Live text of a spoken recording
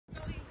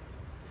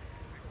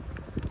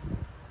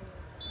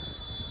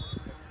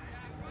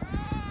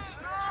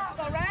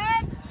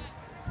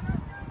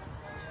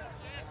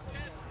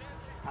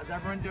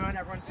everyone doing?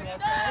 Everyone's still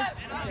okay?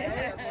 Okay,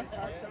 everyone's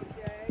heart's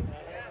okay.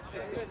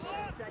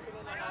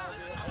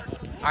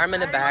 Arm in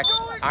the back.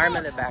 Arm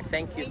in the back.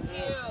 Thank you. Thank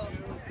you.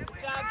 Good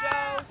job,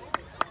 Joe.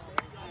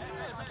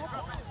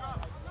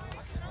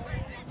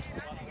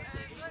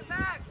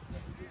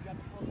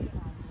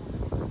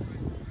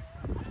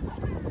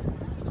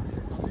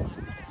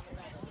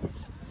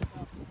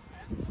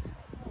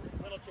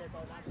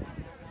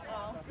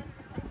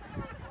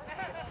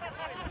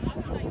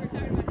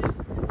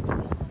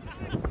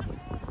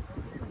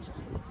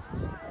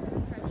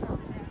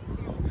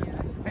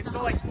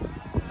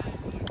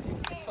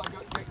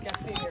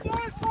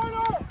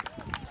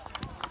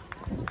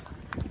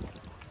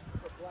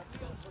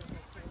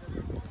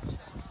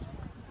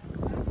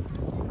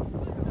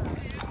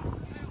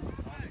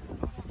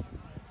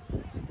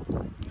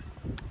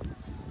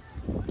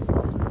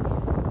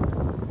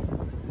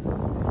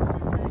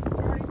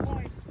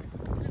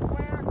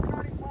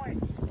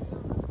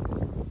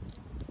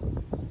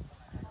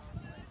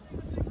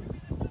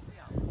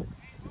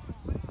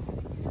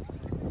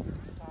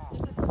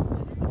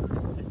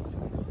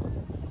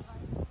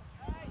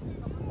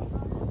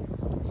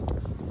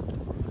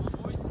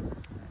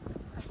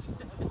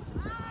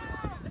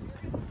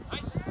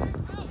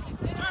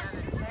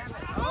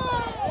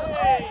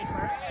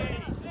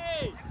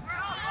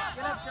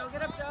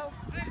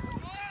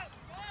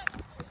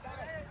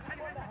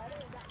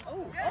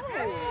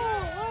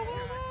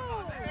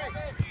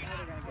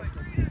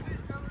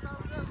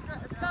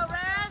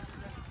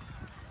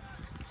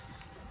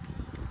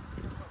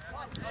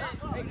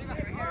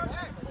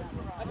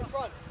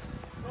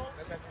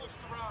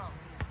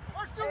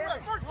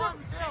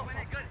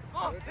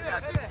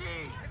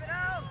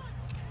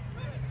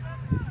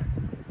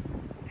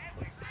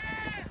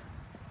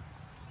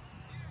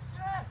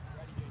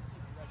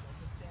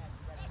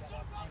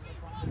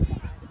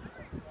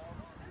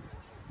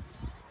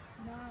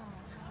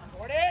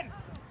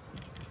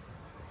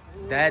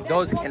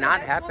 Those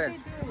cannot happen.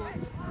 Don't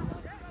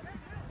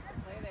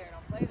play there,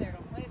 don't play there,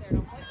 don't play there,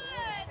 don't play there.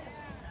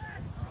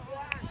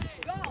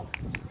 Go!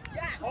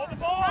 Yeah! Hold the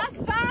ball!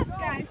 Fast,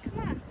 guys, come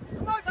on.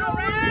 Come on, go,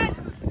 Red!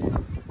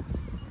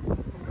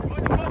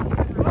 Let's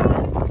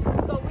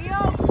go,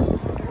 Wheels!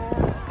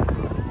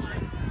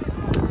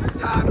 Good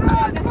job,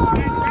 Red! Come on,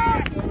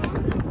 Red!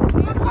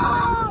 Let's go!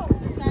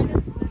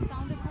 The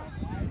sound effect.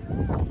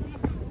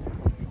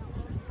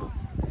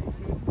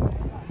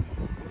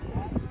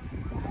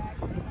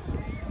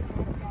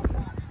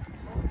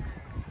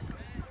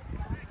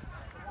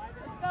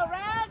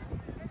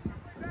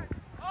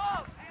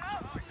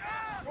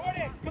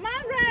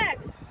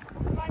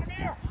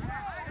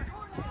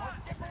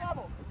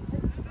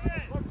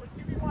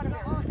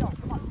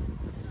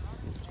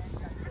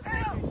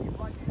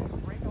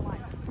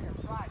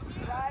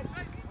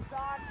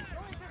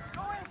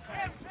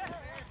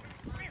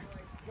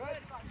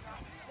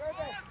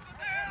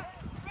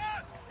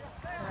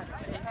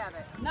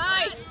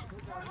 Nice!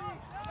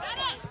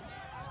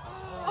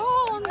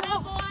 Oh, no,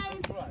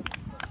 boys!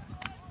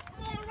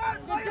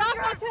 Good job,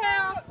 Mateo!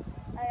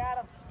 Hey,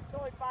 Adam, it's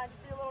totally fine.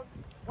 Just be a little...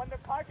 When the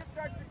pocket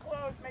starts to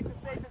close, make the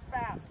safest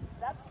pass.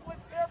 That's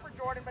what's there for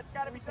Jordan, but it's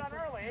got to be done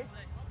early.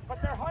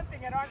 But they're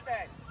hunting it, aren't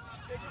they?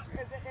 So if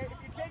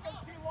you take them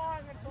too long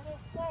and it's a little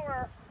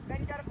slower, then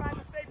you got to find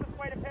the safest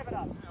way to pivot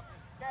us.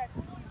 Okay?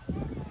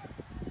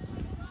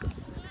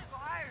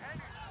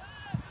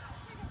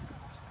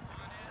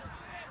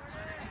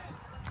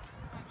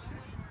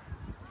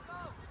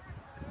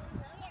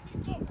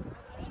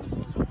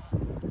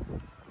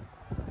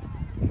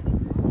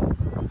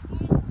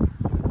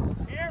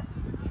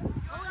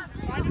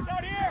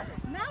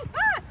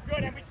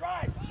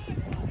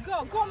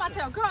 Go,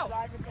 Mateo, go!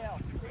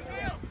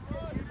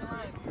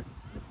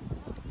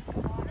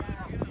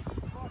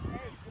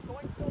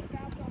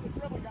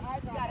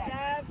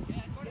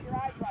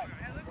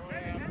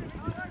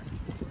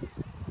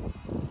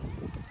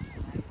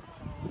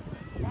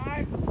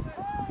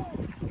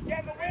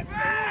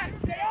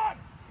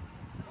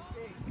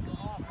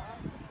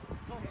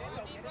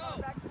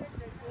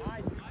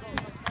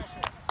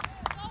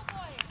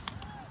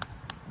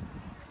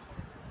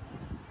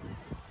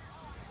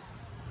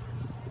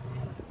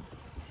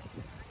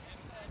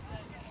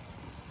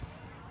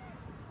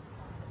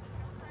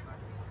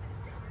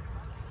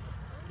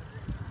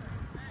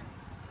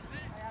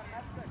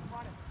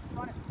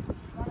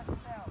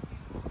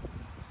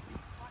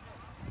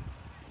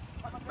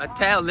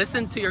 Mateo,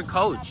 listen to your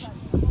coach.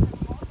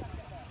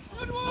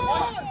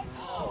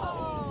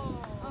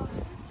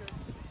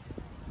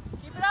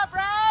 Keep it up,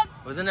 Brad!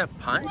 Wasn't it a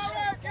punch? Keep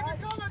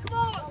it coming, come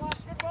on!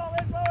 Good ball,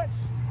 input!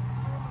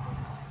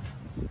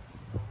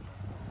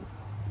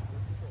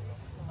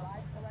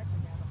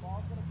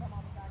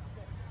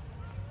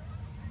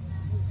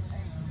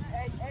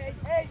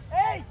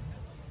 Hey!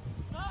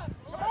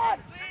 Come on!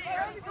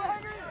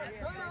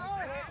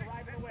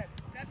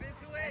 Step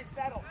into it!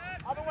 Settle!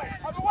 Other way!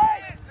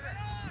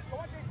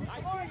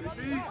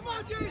 Come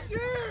on, JC!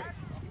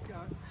 Come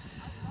on!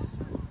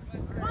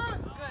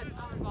 Good,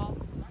 on the ball.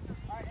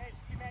 Alright,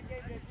 hey, man,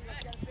 JC,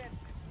 let's get us in.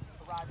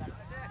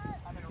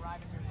 I'm in a ride.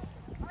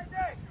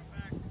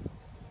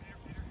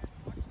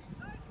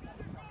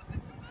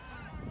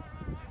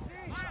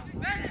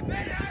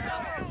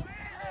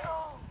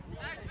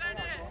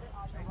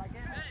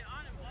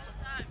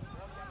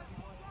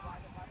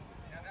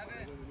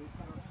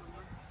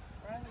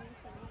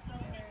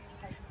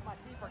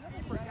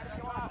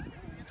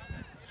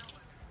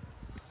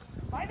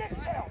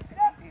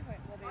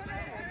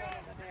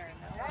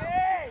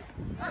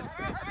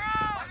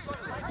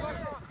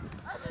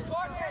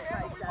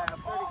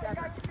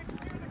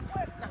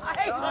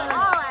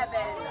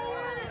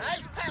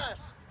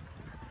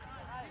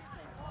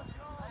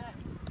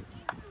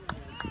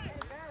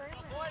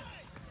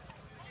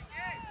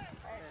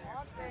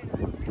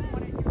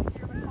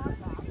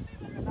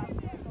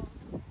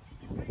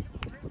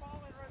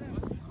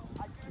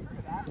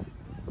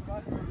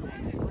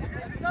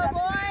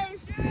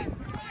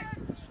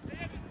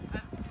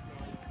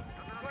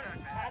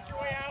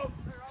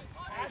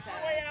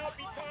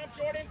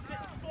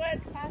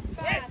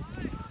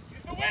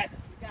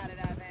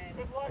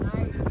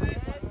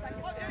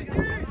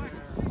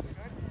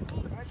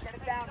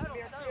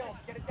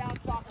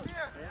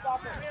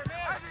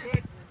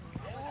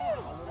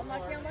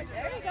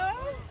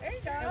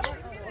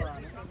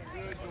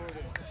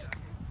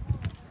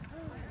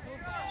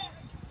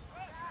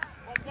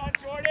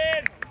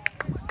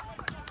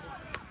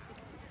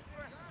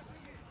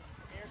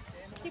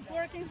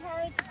 Working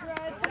hard,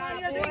 Brad. Come on,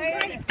 you're doing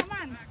great. Come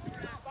on.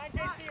 Find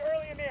JC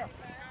early, Amir.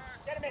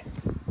 Get him in.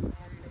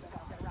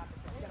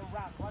 Get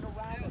around. Run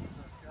around him.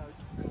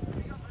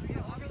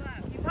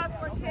 Keep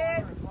hustling,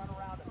 kid.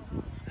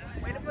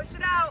 Way to push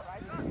it out.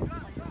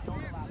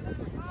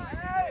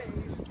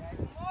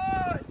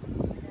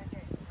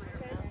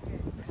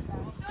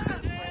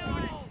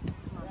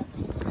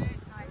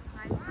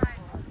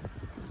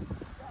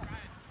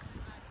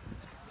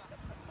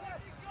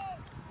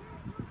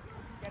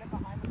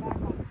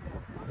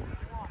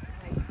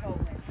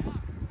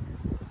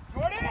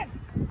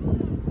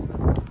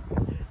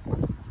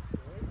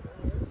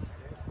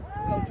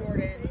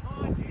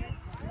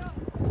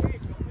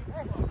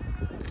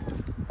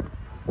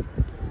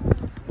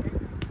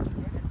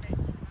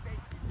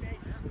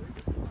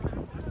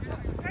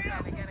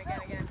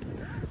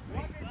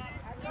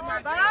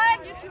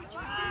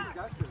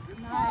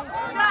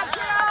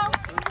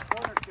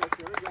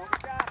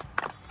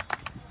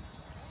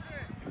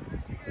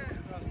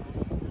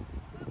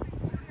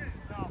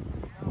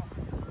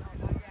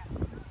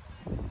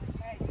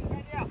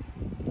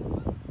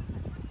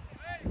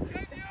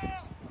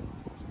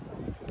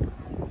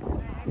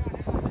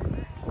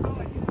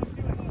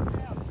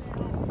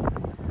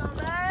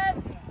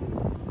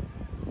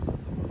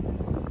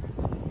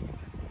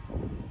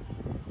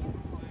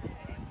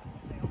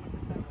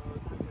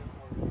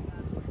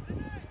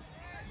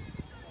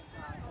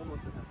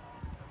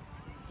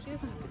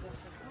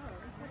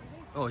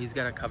 Oh, he's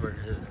got to cover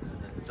his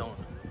zone.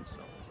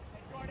 So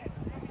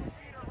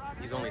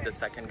he's only the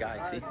second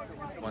guy. See,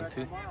 1,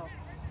 2.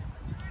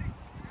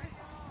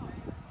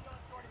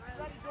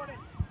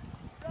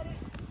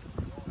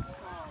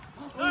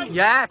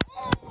 Yes.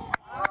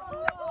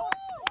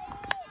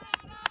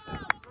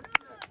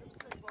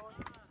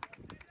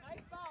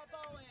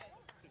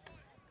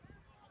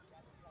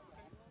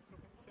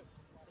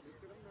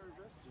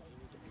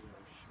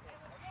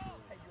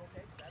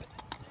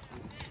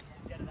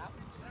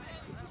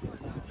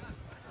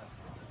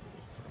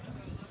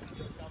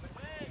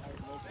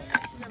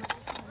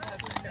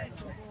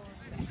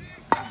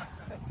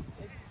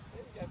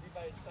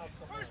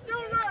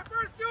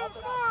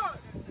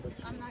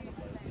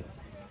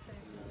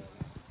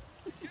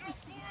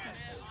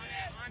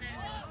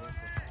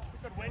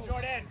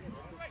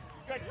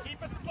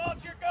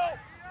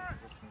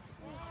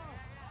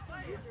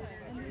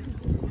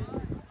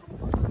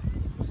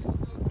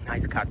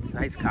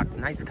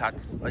 Nice cut.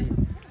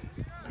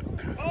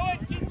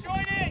 Owen, keep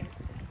joining.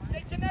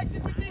 Stay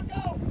connected with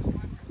Nico.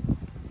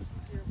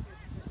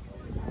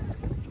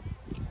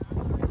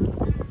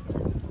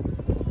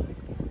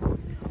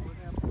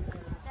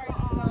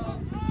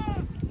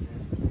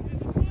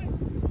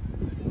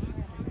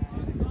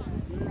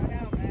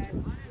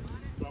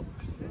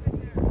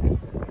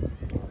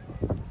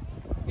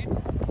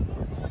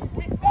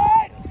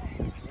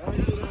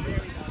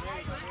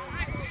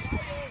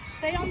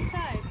 Stay on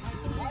side.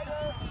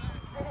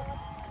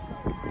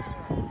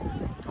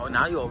 Oh,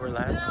 now you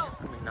overlap. I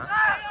mean, not.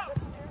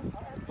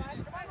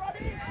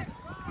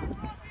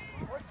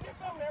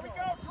 There we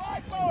go.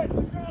 Drive, boys.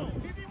 Let's go.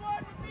 2v1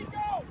 with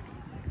Nico.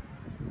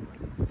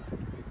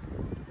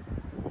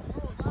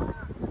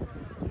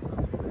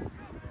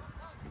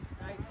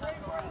 Nice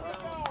hustle.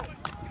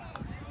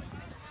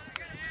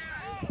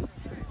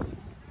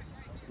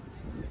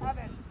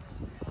 Evan,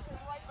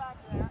 right back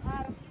there.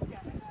 Adam, you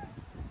get it.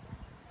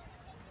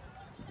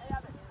 Hey,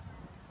 Evan.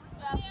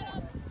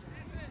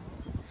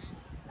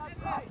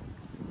 That's right.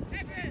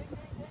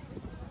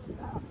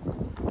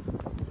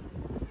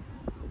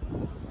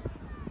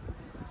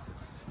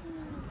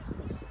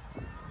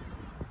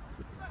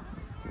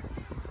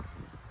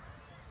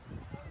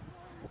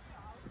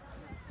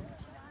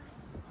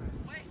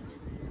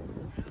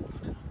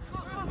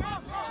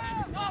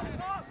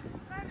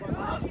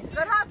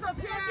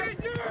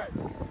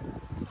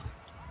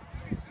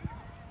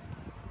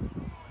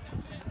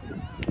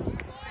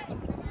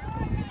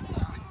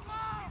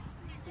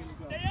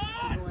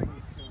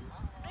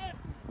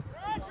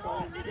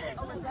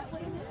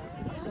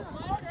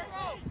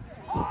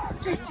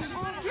 JC,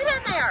 get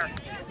in there!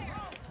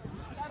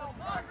 Settle,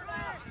 soccer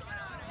now.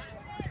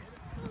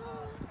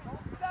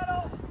 Don't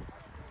settle.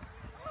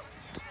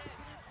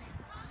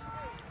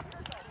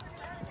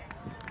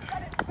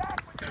 Get it back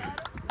with your head.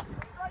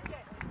 Strike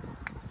it.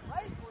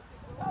 Right?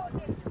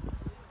 Intelligence.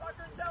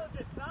 Soccer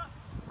intelligence, huh?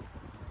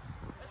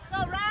 Let's go,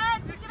 Red!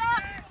 Pick it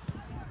up!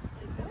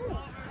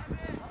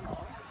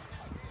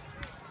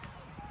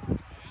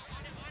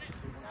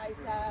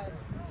 Nice head.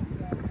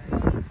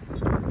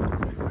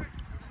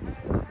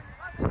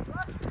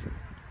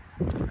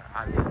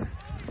 Obvious.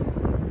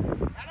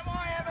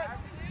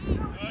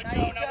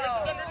 Nice Joe.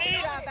 Underneath.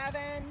 Good job,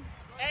 Evan.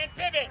 And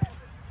pivot.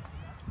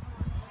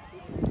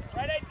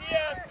 Right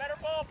idea. Better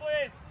ball,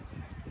 please.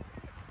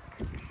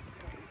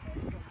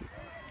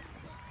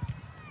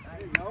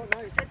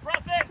 Nice. Good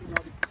press it.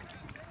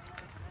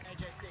 Hey,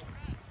 JC.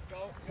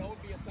 Go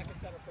and be a second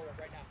center forward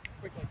right now.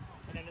 Quickly.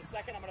 And in a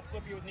second, I'm going to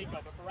flip you with Nico.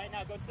 But for right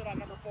now, go sit on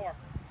number 4.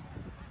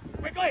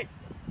 Quickly.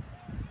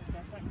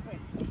 That's not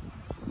quick.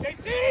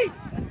 JC!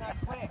 That's not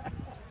quick.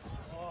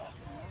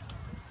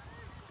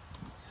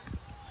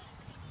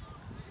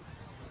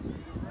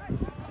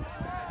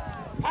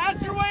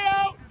 Pass your way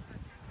out.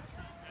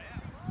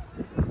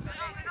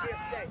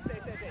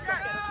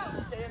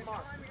 Stay in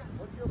mark.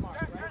 What's your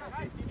mark, right?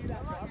 Okay, so you do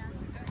that job.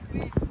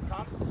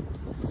 Come.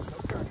 No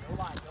turn. No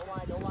line.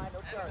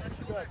 No turn.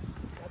 Good.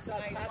 That's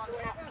us. Pass your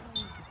way out.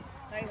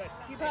 Nice.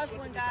 Keep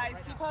hustling, guys.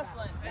 Keep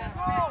hustling.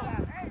 Nico!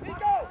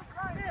 Nico!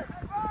 Here.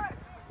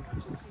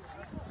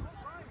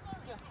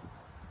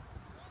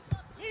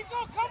 Nico,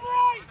 come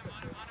right!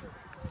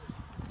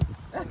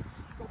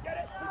 Go get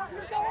it.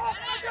 Go up.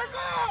 Let your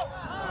goal!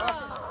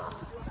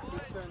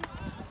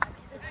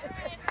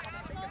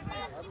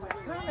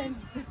 It's coming.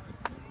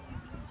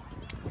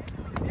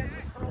 He's got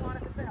some curl on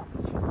at the tail.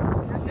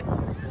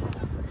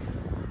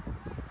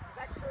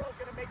 That curl is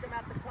going to make him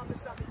have to come to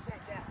something he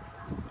can't get.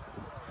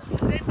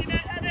 Safety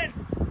net, Evan.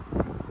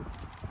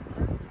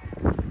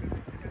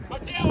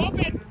 Mateo,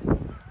 open.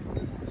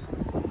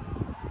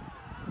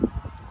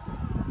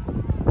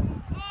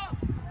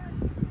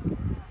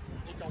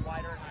 Nico,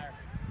 wider and higher.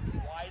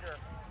 Wider.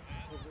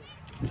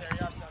 There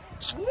you are, son.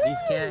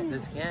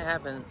 This can't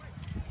happen.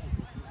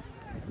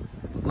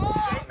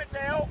 Shake,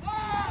 Mateo.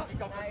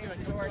 Nico, let's do it.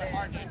 Jordan.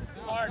 Hard, dude.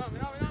 Hard.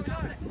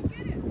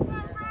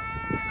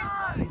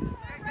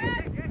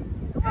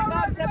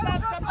 Step up.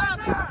 Go, go, go.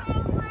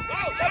 Come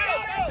on,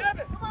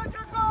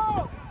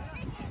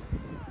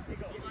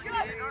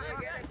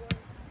 Jericho.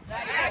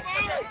 Nice.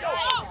 Go.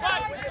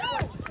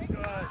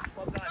 Good.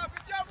 Well done.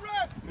 Good job,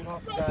 Rick. Good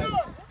hustle, guys.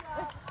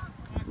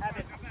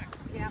 Evan,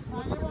 can't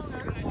put you on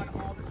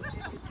all this.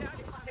 It's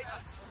taking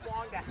too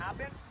long to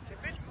happen. If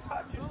it's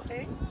touch and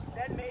ping,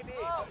 then maybe.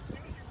 But as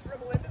soon as you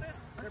dribble into this,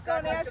 your guy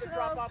is going to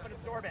drop off and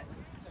absorb it.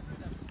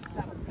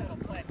 Settle,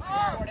 play.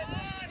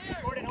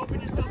 Jordan,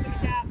 open yourself in the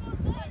gap.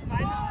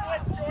 Find the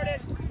splits, Jordan.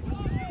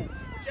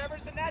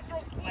 Whichever's the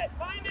natural split,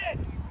 find it.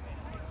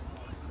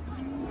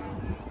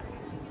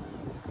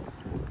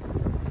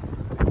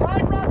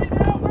 Right, Robbie,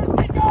 now. Where's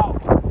Nico?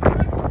 Go,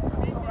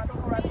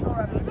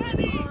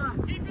 Ready.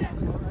 Keep it.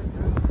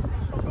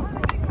 Go,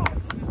 Nico.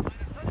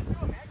 Let it do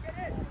it,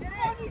 man. Get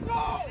in,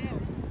 Nico.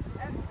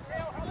 And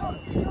Theo, hello.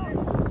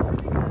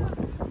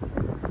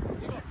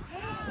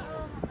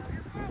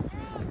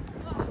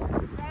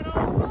 Settle.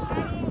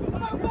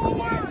 Come on,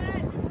 forward.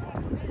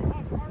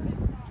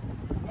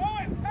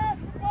 Going, pass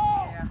the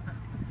ball.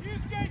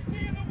 Use JC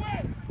in the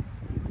way.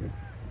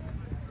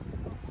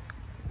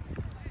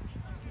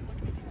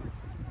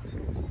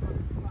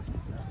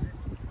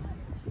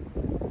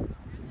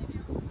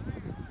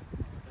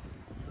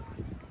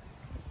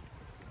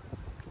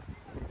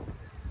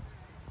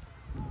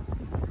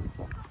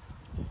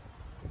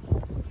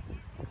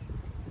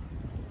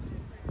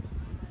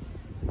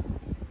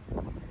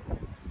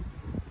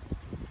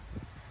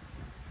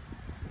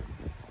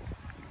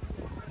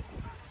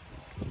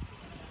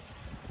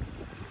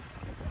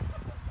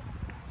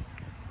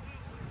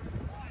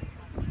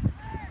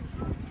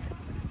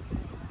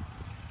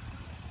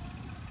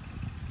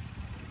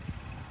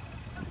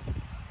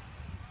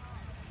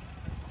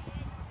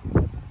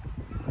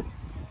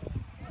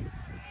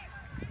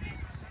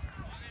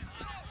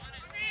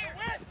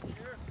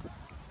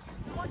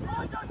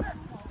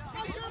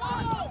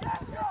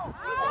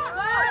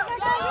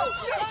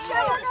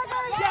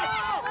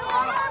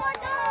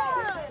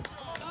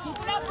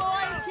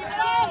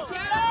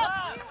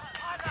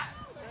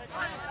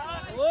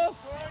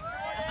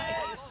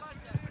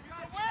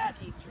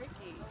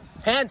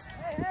 Hands.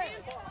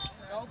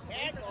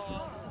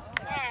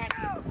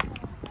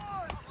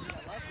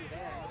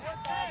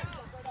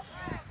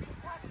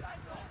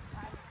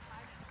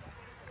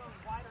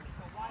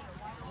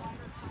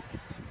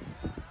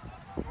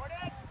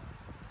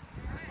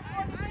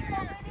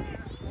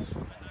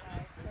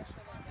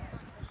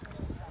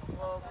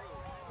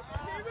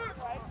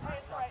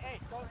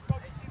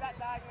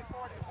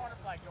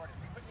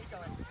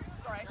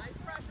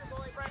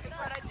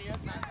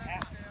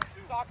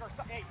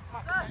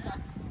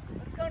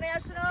 Let's go,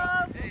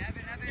 Nationals.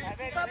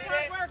 Keep up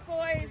hard work,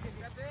 boys.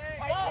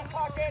 Tight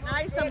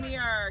Nice,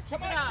 Amir. Keep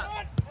it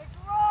up.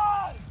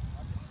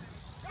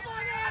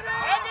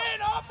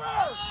 Evan,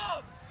 upper!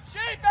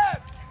 Shape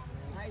it!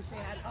 Nice,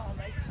 Dad. Oh,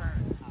 nice turn.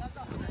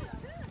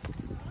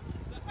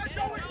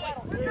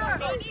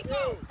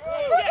 Nico!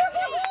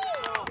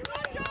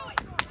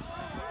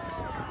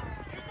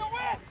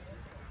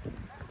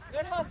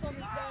 Good hustle,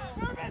 Nico.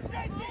 Service,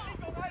 JC!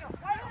 Nico, lighter!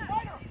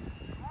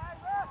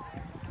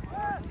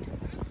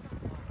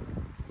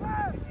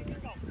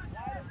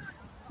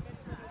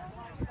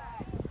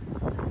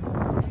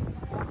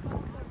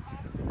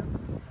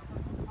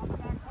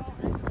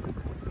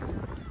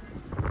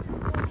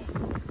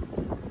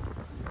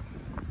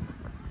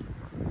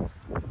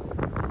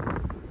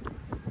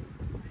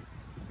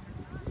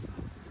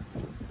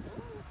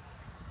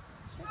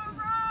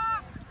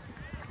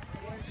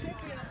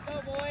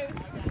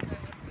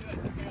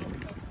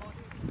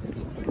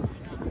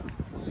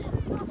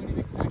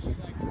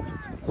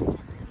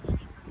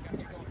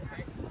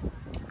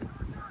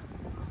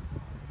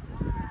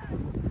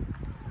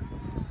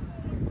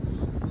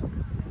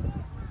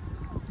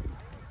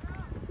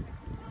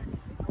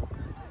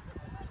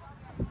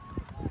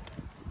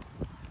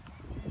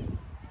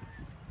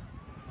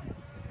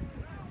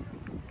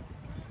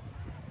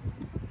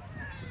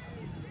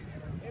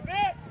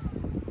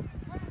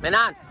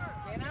 Menan.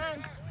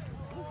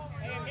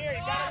 Hey, Amir, you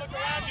gotta look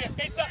around you.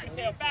 Face up,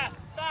 Mateo. Fast.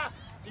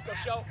 Nico,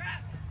 show.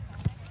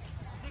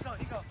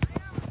 Nico.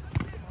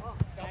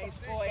 Nice,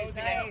 boys.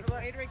 Nice.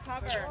 Way to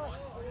recover.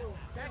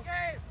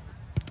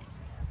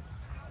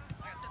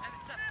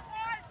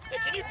 Hey,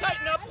 can you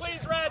tighten up,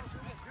 please, Reds?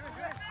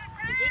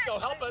 Nico,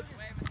 help us.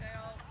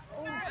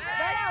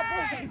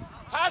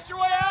 Pass your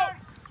way out.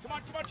 Come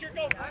on,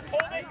 Chico.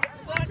 Hold it.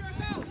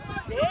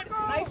 Good.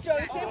 Nice,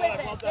 Joey. Stay with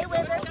it. Stay with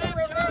it.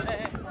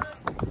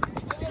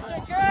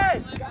 Good.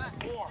 You got it,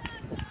 boys.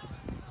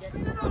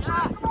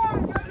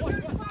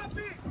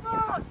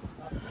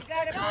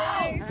 Get a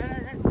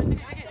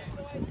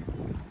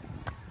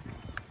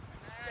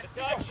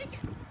touch.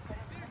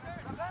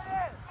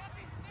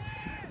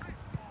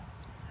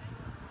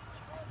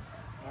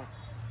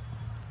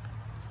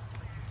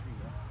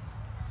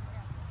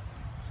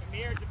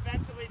 Amir,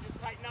 defensively, just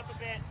tighten up a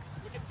bit.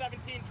 Look at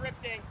 17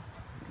 drifting.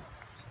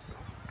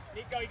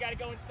 Nico, you got to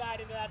go inside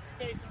into that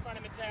space in front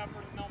of Mateo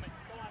for the moment.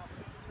 Go on.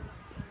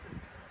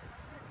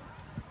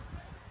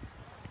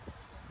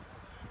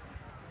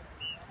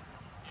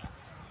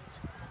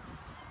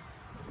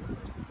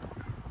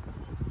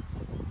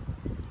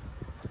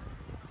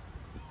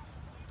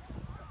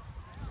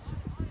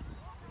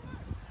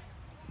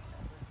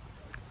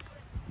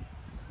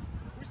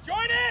 Who's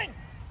joining?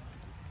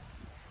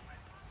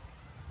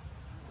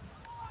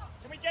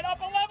 Can we get up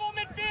a level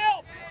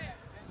midfield?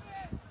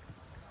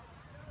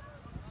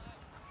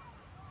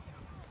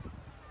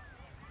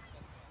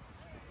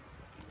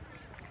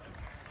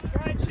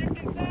 Try and shift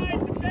inside,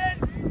 defend,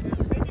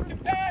 make it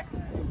compact.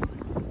 Hey,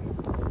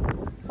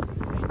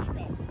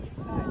 Nico,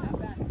 inside, not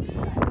back,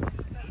 inside.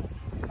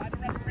 By the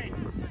referee.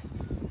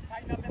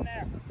 Tighten up in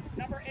there.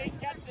 Number 8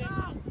 gets it.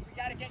 We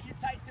got to get you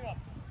tight to him.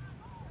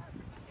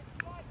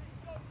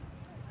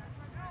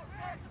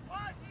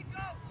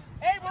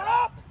 Hey, we're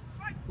up!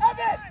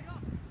 Evan!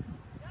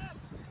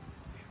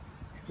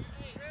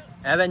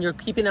 Evan, you're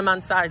keeping him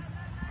on sides.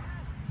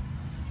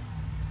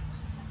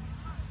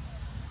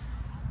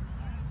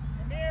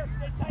 Amir,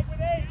 stay tight with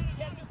 8. You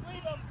can't just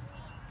leave him.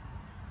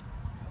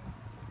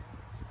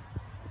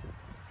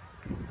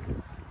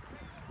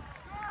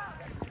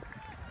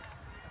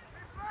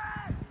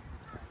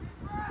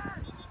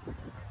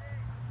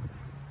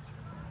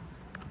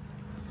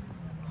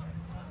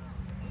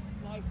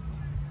 Nice.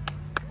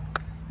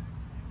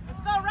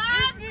 Let's go,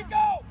 Ryan!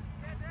 Nico!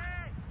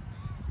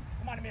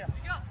 Come on, Amir.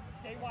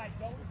 Stay wide.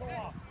 Don't go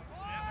off.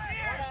 Go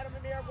at him,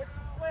 Amir. What's the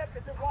slip?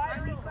 Is it wide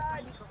or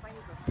inside?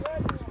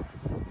 Good.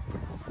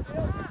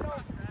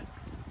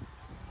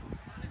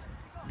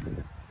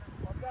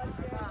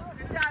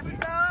 Good job,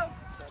 Nico.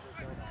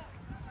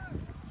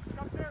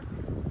 Come here.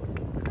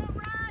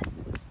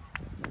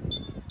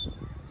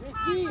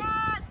 JC!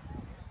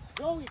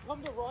 Joey,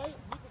 come to right. You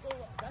can go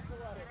back to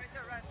right. Right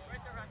there, right.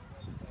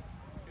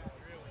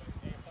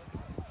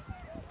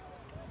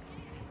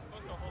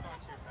 Also, hold on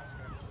to your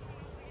passport.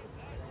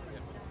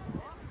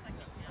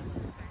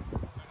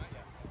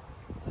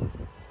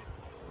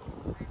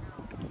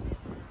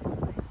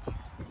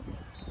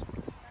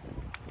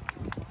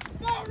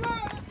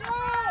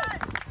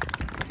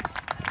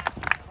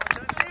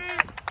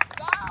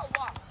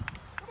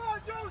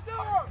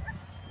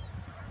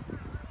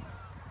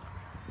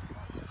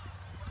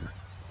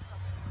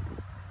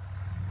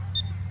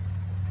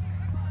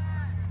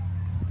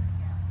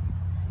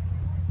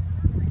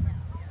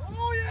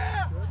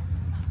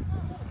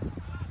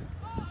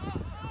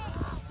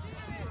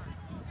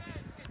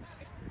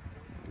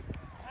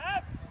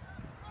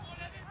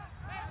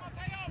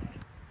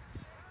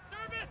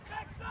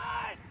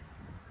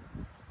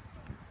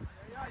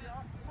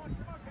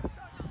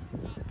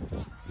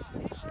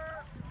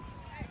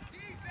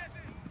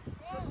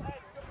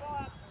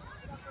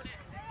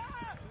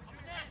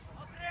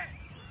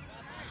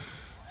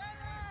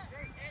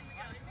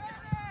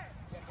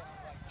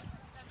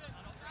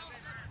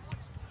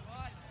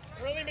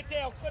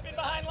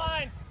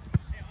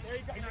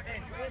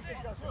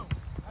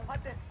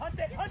 Hunt it! Hunt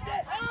it! Hunt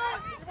it!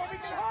 See what we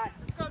can hunt!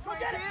 Let's go,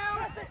 22.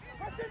 Press it!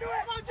 Press into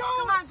it!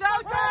 Come on,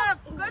 Joseph.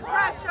 Good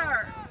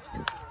pressure.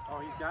 Oh,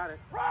 he's got it.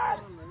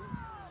 Press!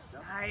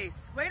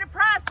 Nice. Way to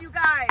press, you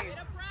guys. Way to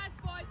press,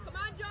 boys. Come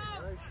on, Joe.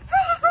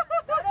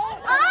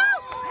 Oh,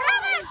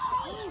 hit it.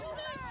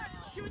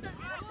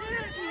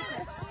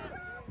 Jesus.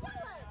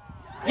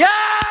 Yeah!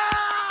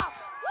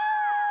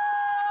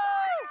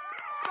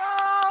 Go!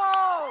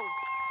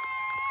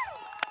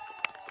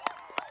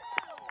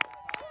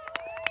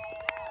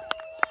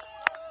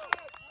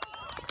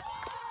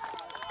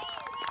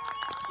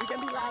 We can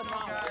be loud now.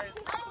 Nice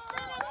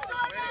finish,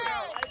 Jordan.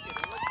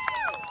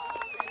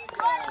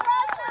 Good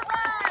pressure,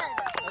 man.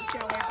 I just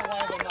can't wait for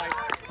one of them, like,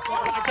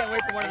 I can't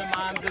wait for one of the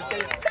moms to say,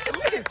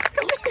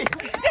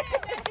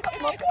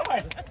 come on, come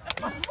on.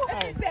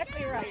 That's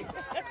exactly right.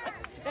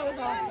 That was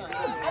awesome.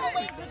 I've been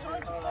waiting for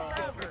Jordan to step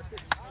over.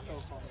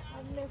 I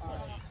miss it.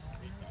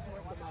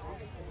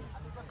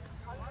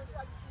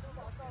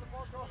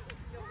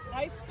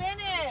 Nice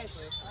finish.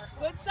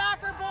 Good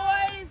soccer,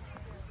 boys.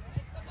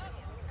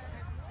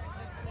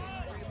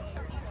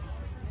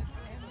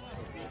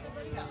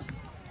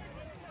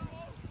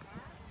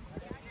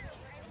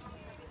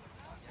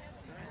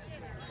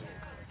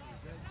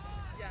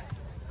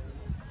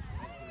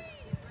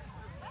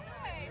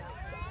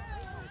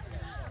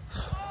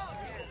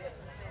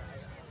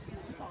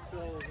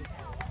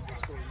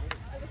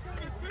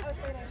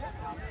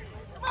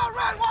 Come on,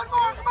 Red, one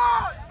more, come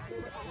on!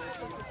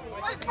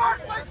 Play smart,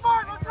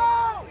 let's go!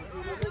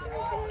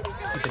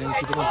 Keep it in,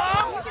 keep it in.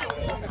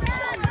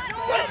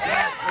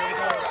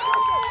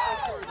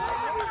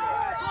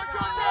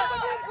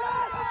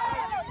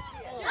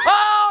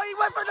 Oh, he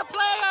went for the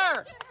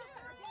player!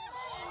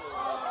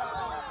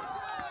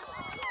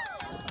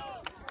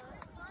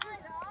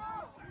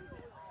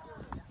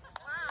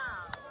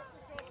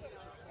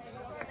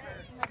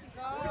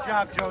 Good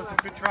job, Joseph.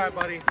 Good try,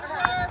 buddy.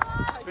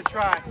 Good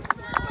try.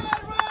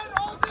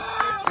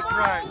 Good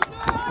try.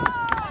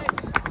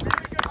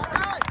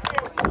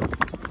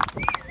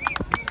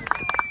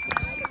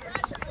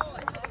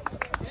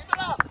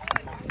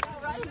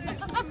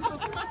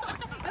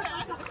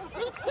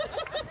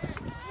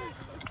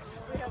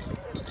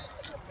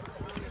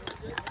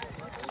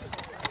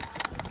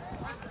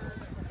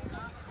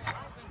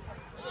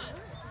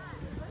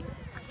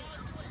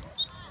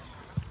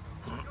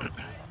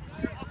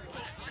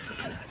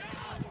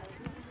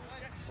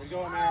 We're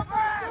going, man.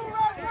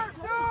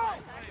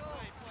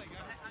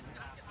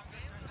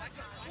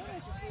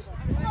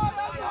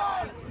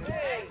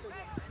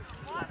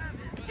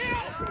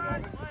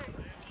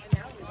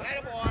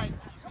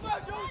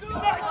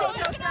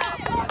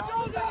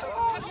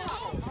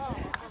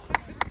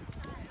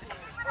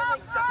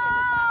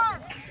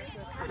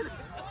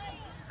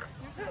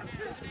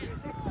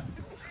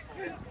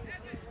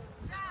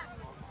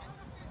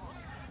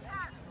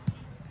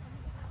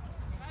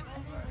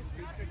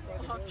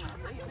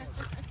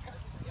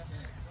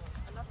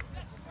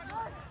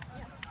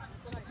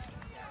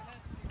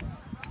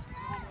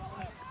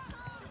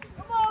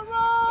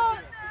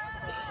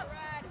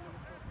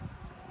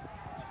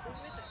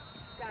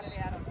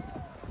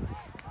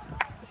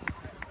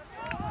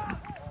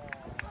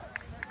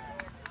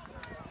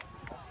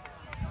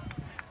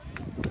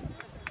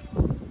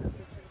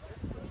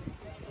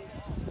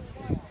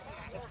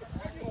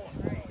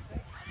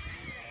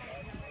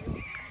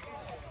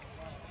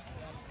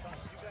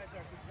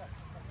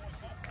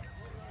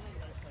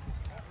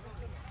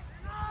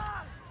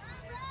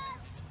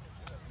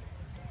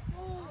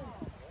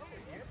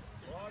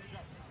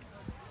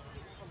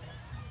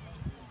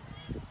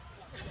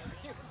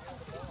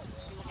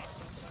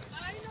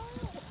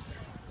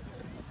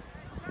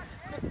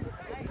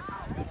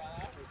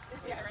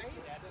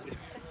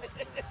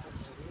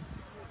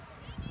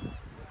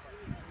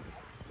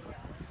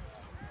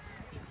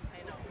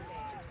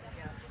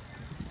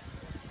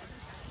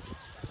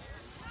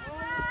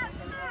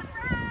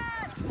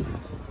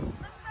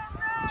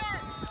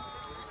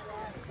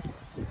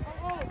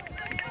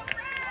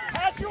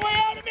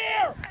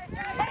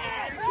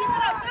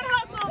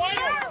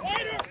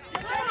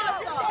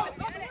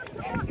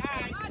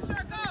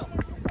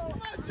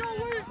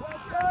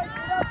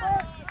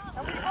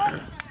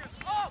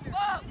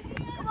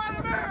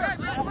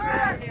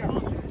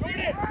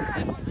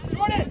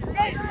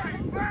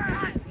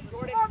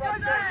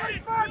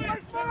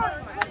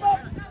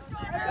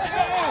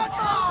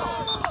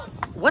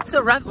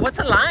 What's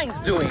the lines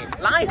doing?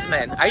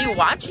 Linesman, are you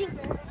watching?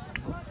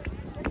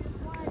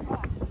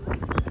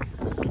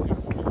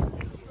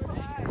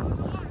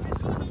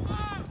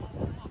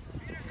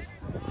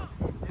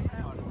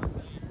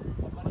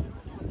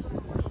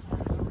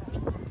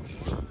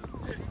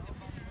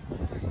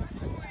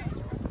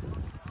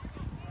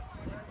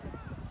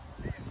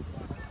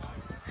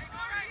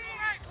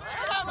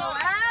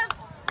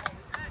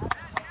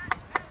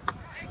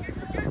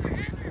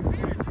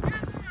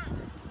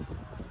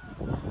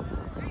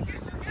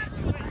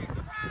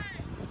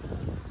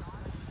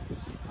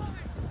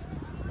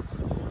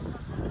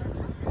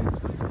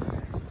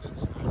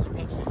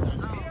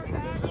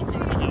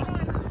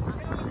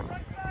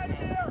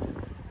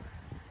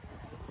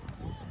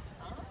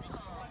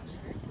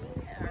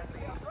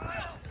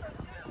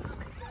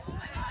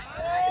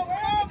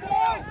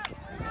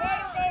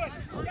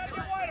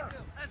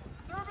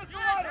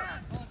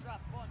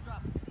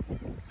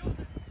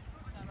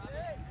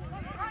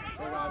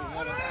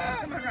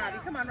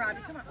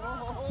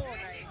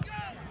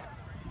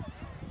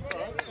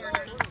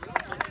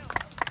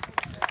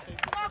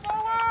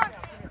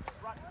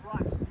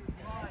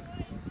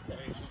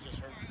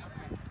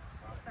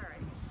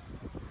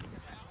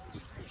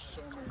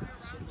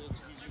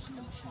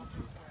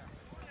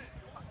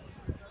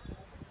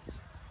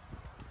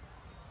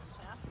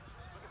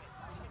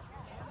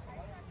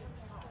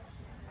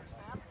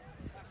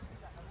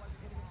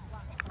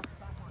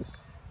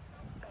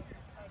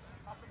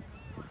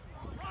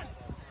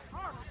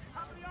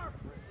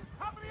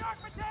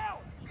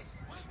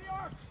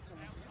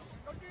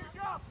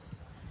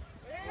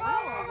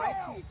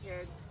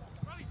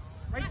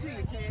 Right to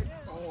you, kid.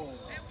 Oh,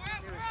 there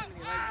was too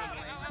many legs in the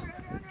way.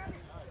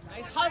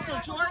 Nice hustle,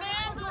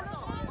 Jordan.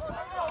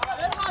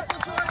 Good hustle,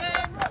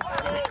 Jordan.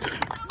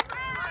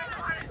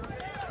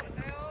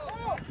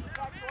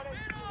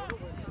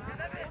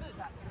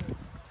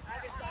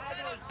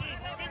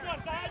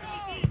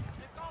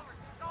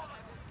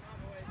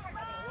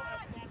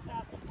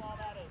 Fantastic ball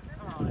that is.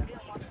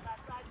 Here, watch the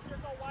backside. Here,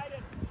 go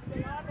widen.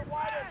 Stay on the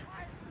widen.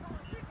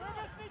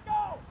 Service,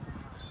 Nico.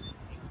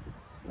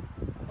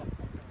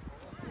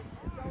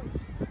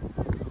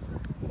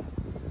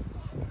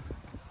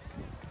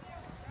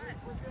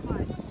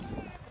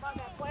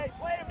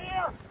 Play him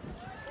here.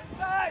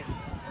 Inside.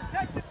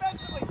 Protect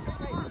defensively.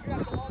 Wait, you got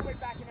to go all the way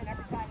back in it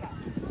every time now.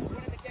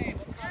 Winning the game.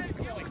 Let's not be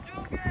silly.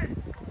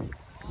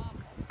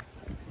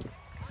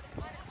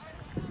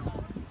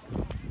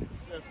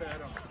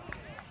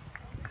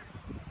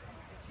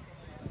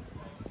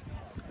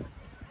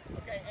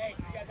 Okay, hey,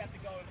 you guys have to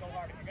go and go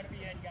hard. If you're going to be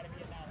in, you got to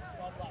be in now. There's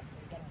 12 left, so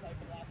you got to play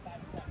for the last 5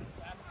 and 10 minutes.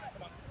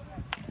 Come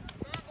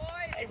on.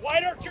 Hey,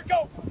 wider. Here,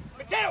 go.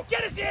 Mateo,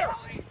 get us here.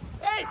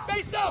 Hey,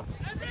 face up.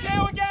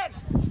 Mateo again.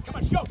 Come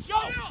on, show.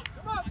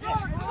 Come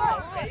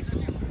on, face.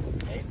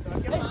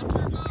 Get on.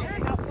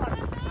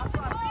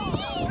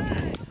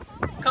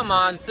 Come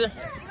on, sir.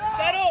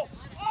 Settle.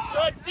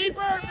 Good.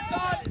 Deeper. It's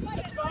on.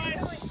 That's fine.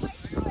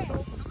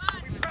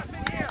 We press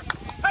in here.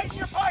 Tighten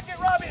your pocket,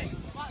 Robbie.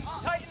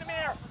 Tighten the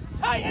mirror.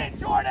 Tighten,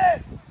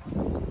 Jordan.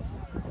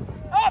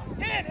 Up,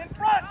 in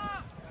front.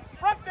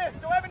 Front this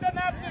so Evan doesn't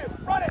have to.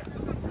 Front it.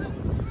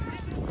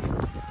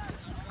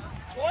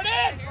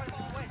 Jordan.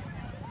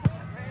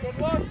 Good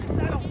look.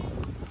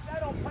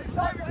 Settle. Play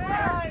soft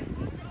line.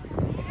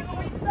 Get in the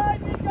weak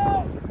side, Nico.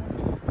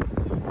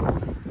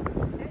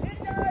 Get in,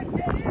 guys.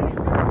 Get in.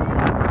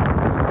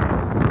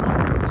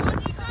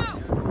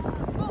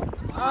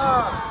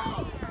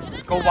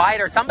 Go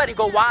wider. Somebody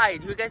go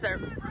wide. You guys are...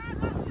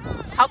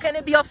 How can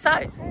it be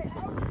offside?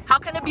 How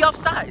can it be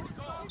offside?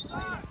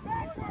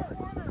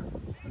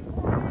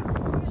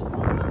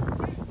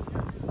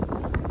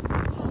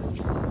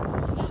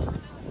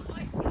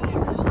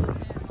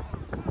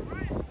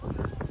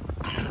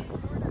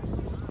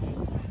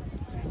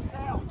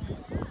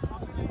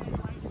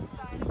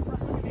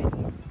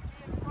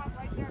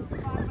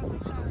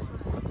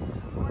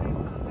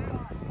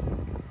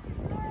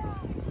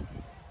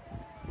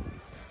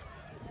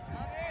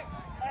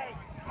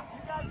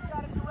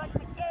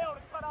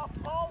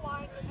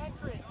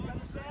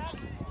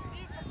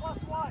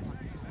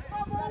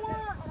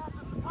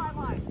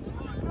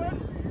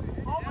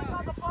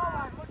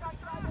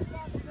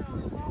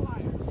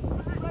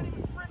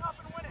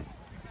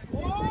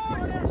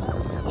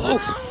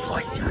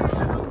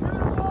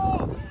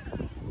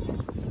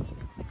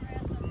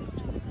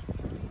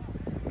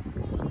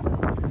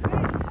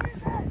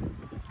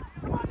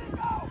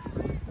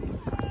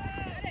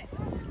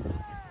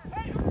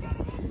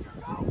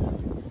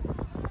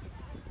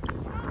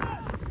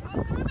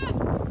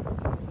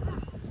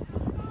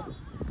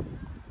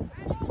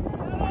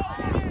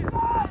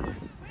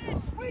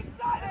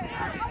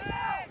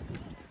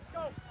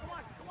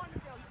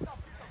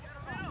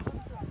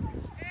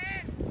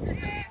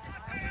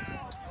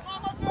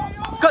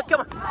 Good,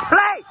 come on.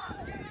 Play!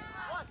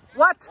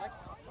 What?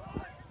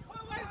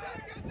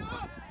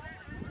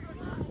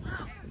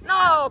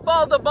 No,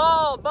 ball the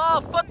ball.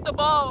 Foot the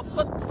ball.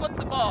 Foot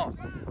the ball.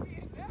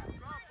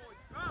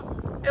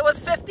 It was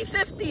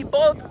 50-50.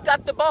 Both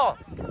got the ball.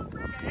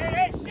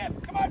 Hey,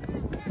 shift. Come on.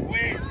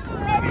 Squeeze.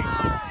 Robbie.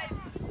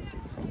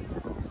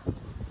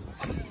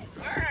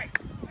 All right.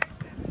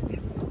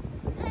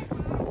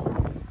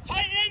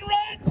 Tighten,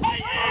 Red.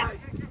 Tighten.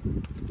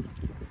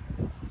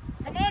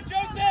 Come on,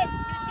 Joseph.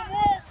 Do some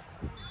work.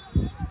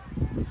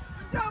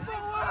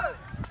 Double work.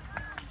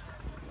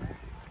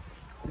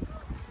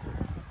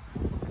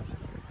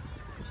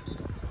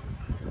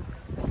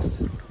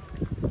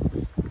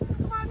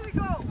 Come on,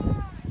 Nico.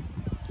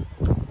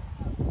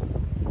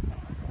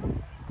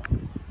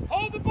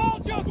 Hold the ball,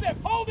 Joseph.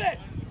 Hold it.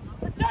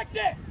 Protect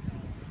it.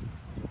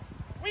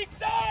 Weak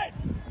side.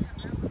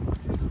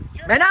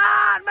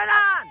 Menan! One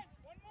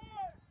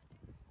more.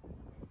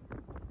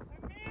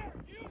 Amir,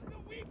 use the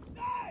weak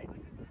side.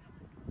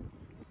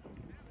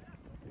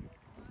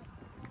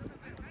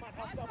 Come on,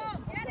 help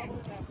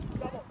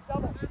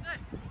double.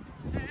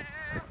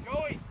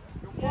 Joey,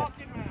 you're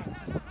walking, man.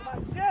 Come on,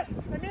 shift.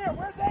 Amir,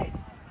 where's 8?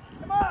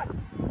 Come on.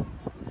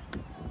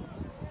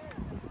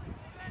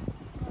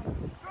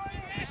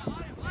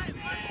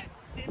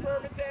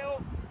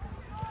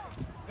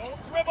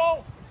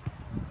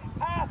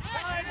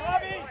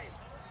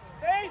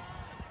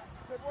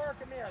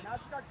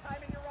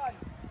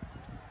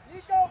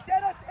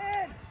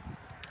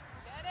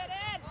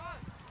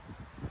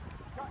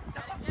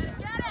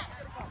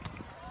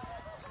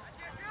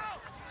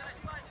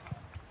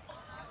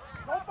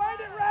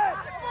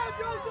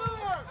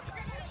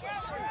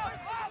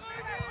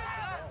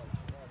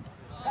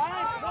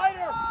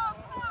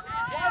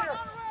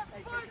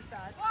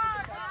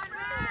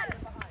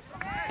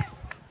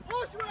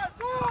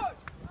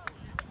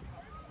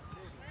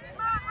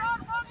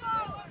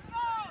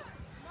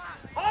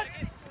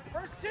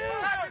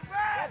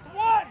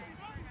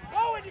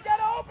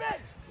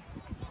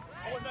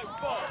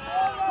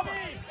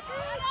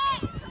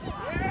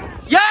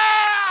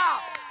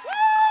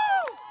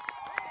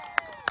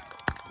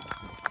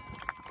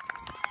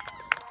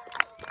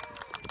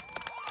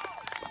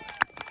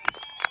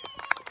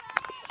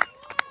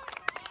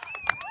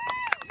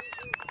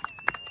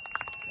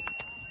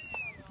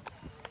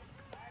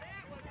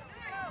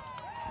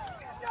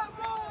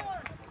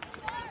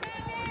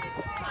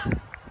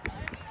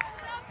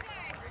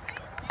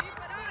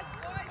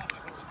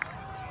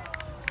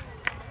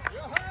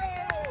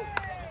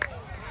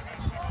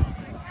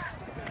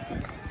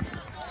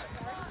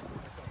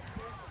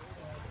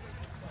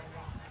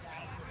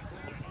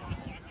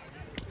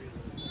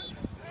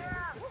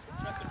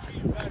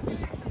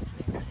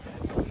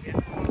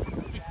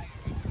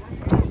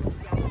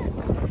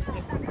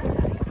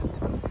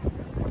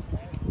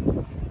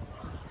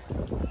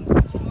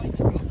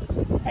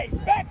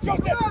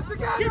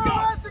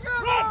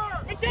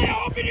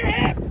 Open your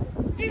hip.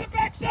 See the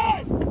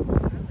backside.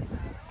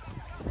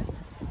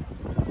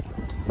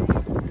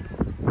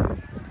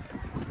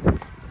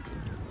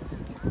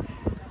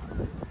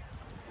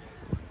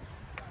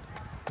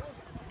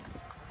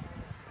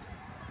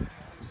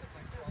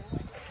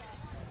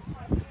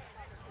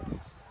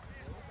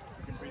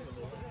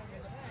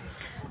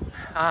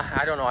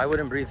 I don't know. I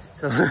wouldn't breathe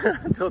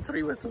till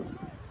 3 whistles.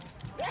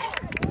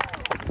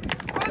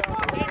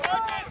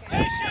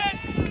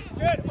 Patience.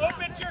 Good.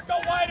 Open,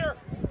 Jerko wider.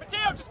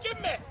 Mateo, just give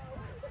him it.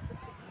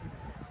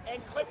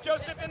 And clip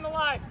Joseph in the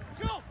line.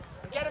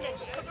 Get him in.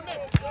 Just clip him in.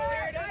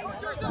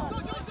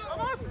 Come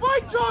on,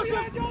 fight,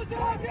 Joseph.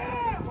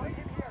 Yeah.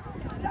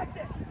 Protect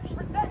it.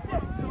 Protect it. Protect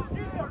it.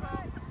 Keep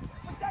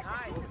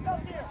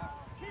yourself here.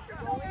 Keep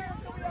yourself here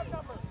until we have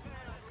numbers.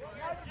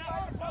 Now you're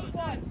trying to touch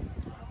one.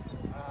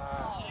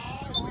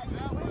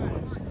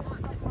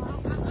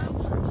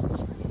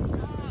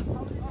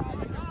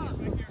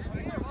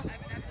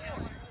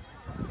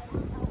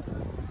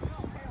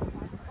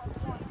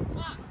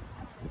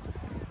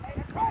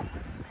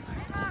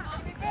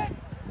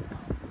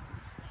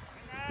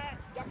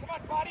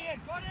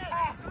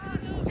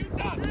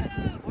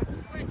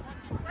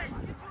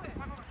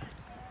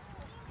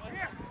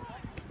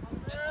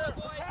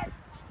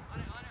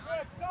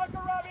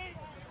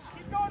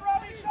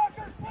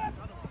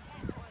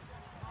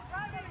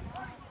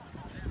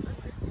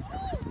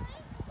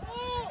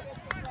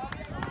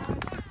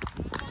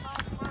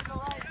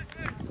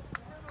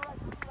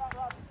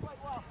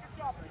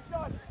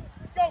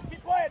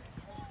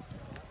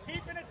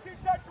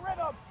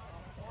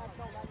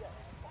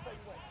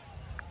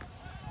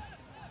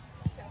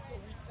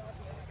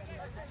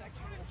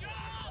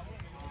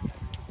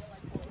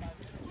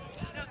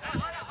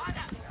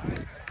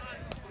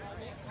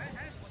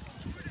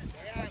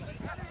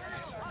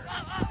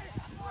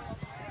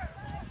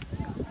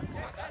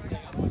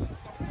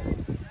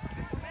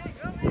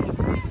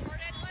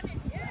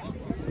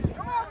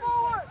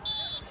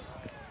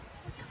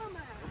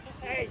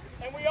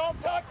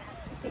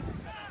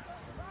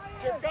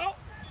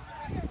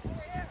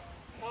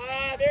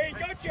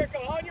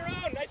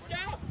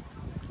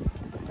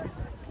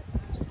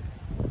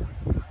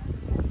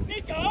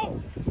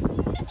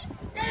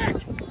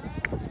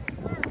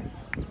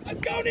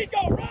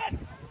 Nico, run!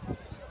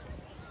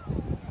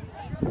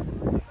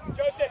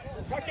 Joseph,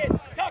 tuck it,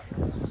 tuck.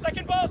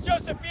 Second balls,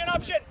 Joseph, be an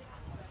option.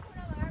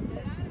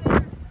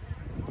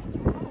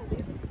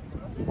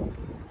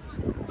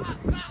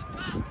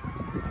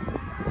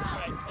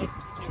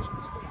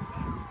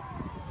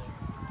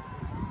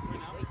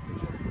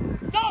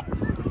 Stop!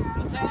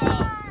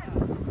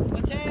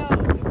 Mateo!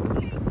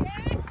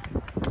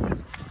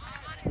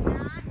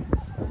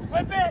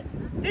 Flip it!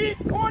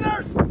 Deep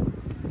corners!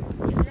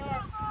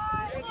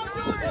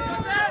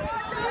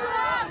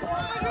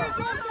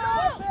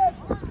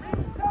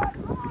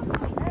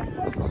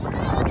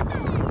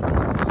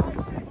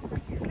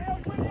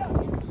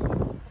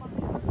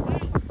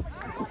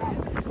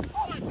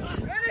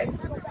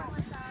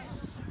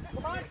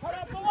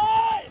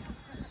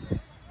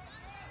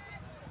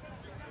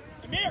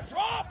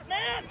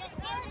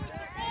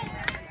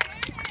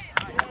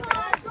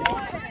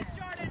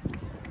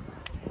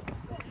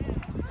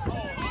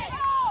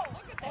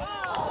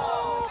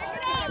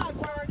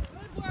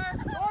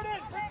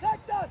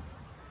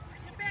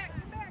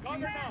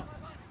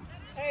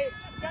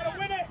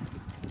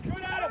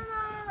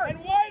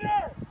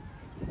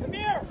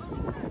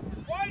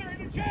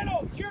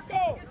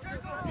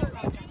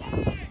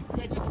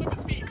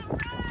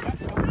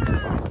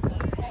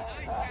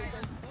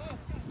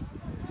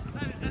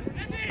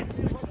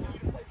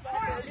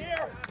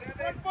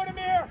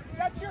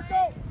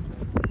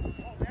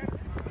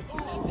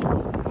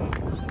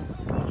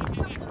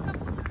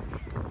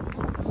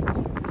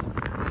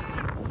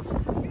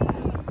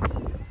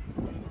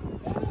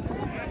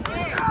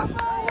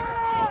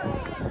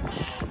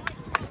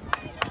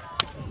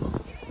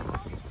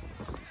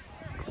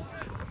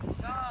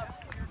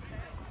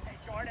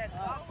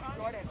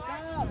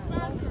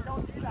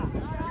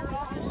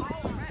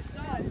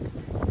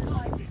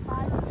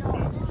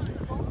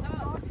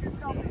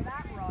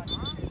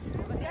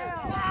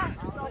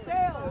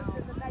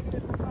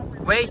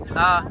 Wait,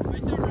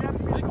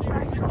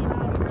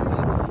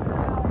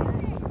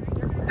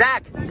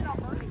 Zach.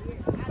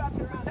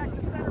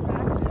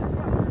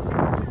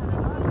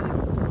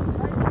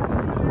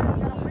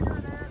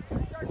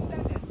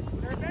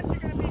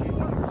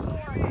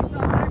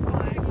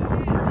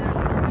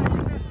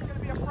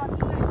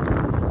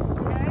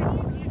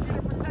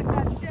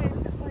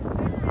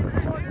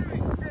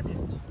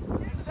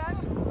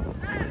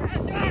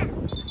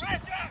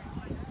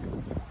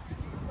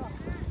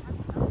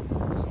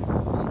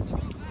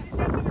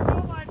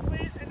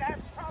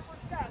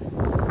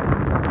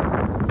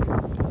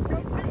 Go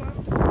to him.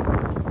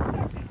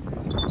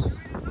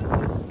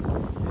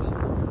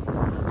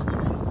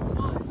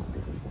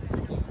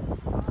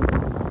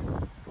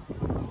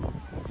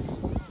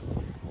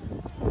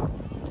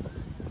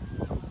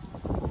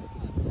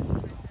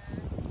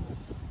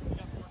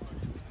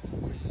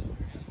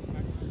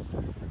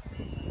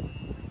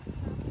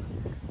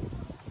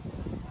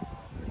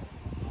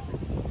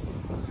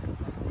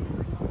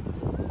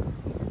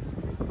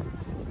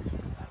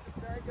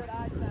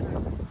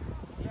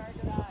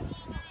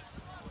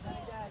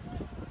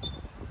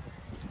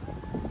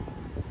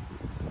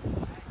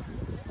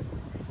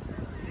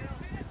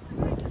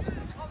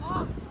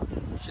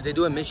 Should they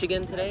do in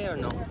Michigan today or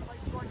no?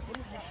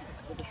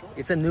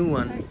 It's a new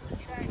one.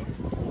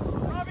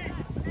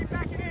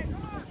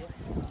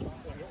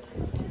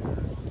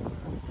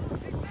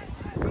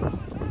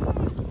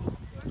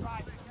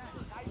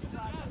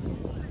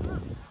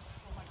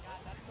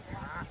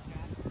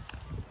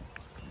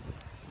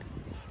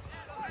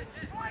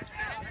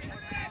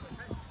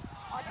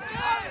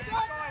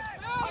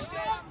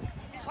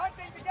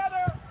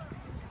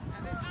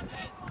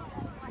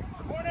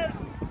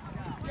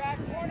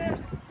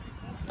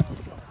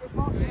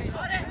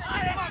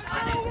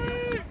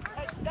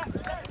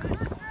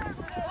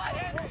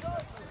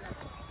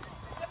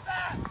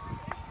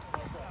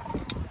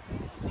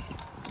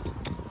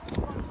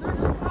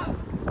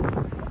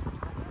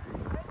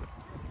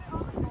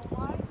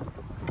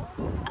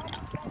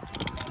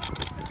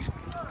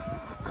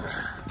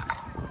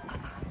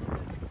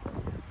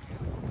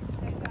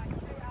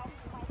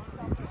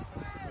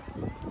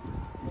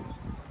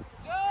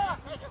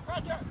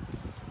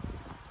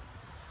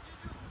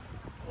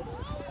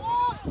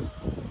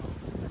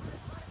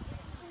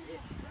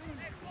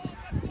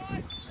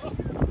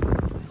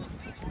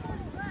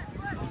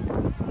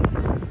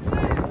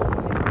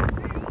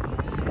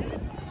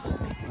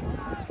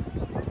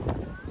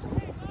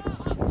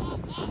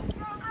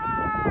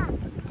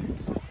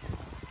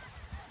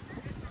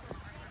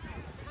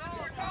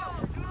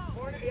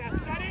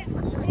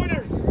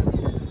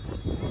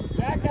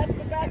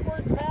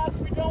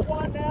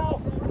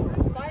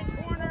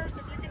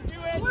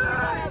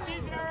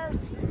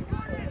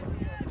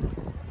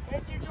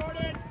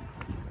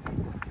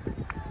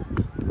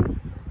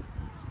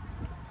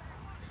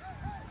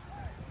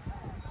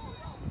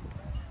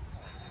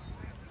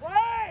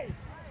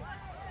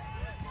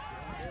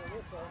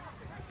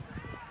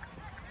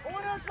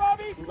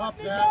 Move up,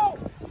 Zach.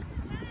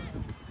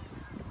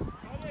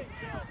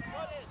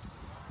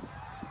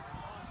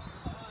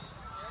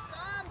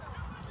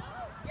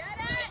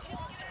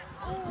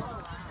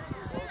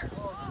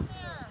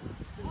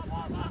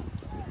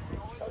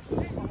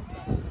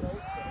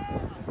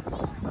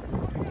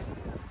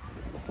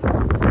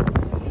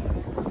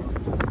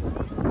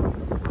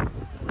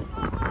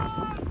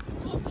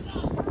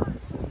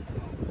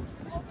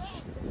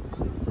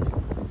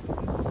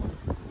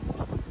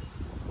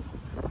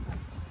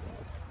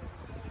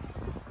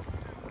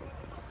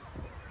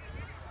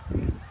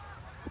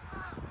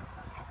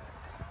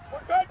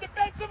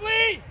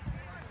 Defensively!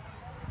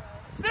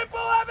 Simple,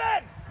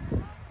 Evan!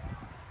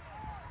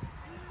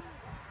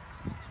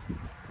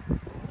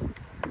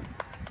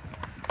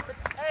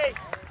 Hey,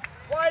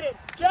 widen.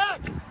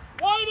 Jack,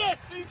 widen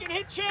so you can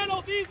hit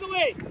channels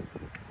easily.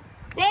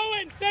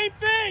 Bowen, same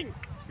thing.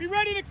 Be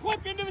ready to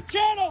clip into the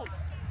channels.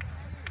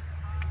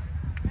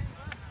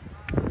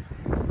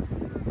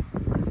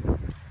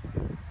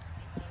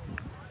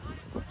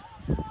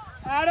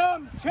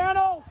 Adam,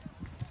 channels.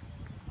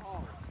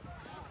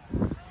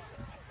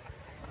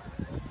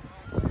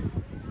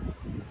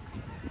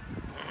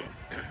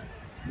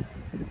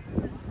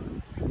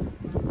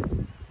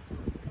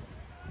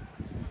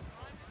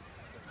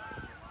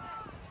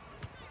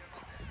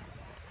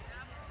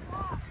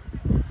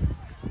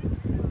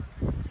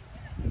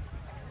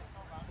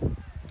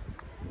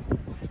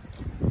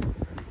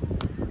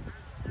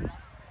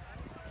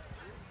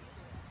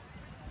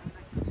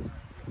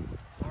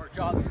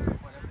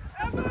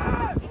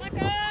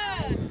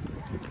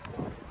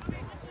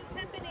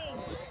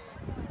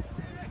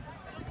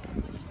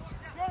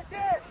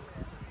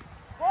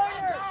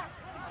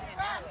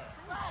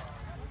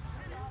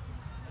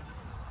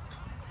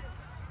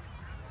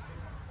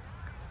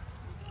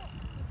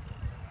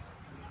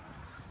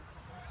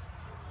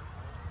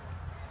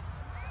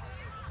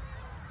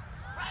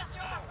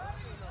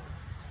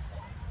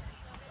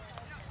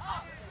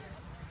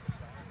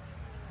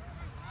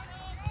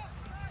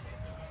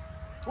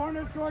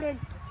 Corner, Jordan.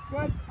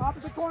 Good.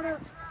 Opposite corner.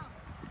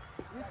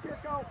 Use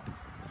Kirko.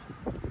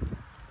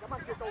 Come on,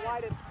 Kirko.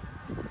 Widen.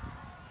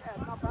 Yeah,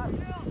 it's not bad.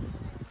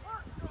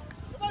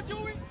 Come on,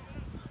 Joey.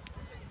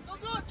 So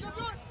good. So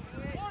good.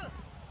 Corner.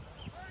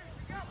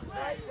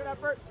 Hey, good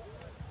effort.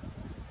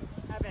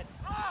 Evan,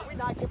 can we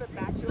not give it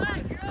back to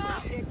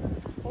him?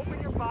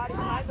 Open your body,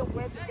 find the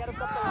width, and get us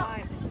up the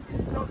line.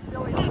 It's so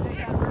silly to take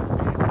that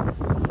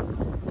risk.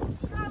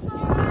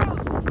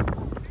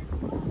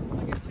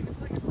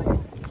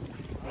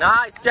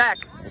 Nice, Jack.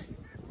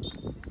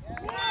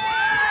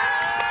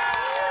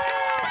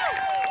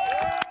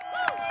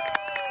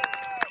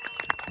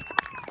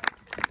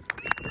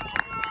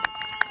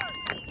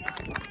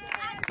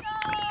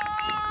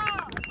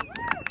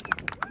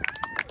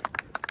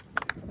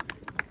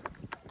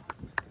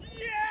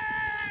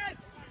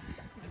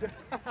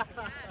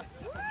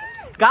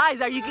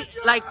 Guys, are you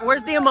like?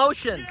 Where's the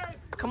emotion?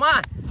 Come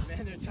on.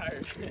 Man, they're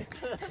tired.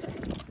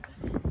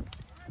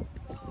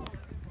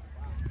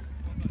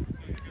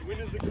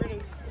 Winners the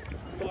grinners.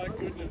 My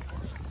goodness.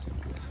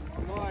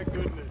 My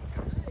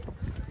goodness.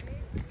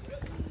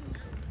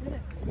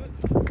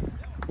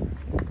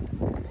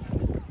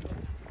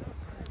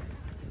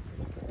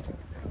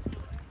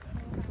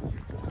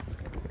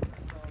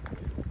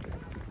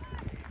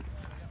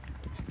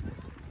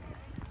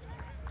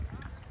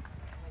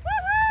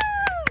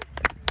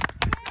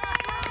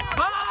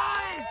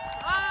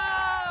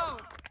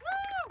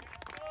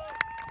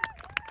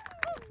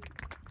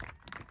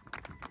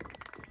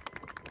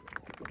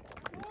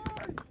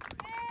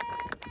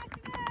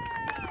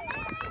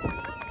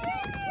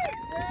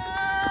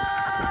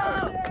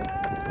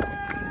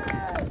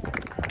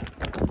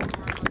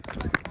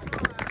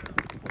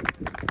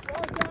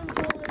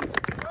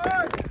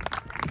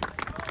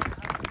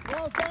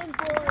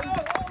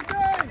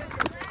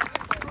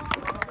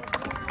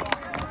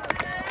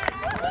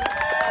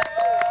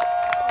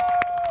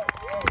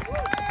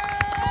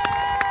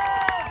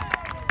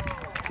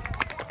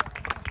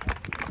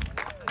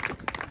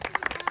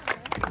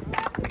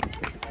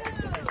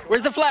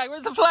 Where's the flag?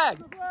 Where's the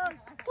flag?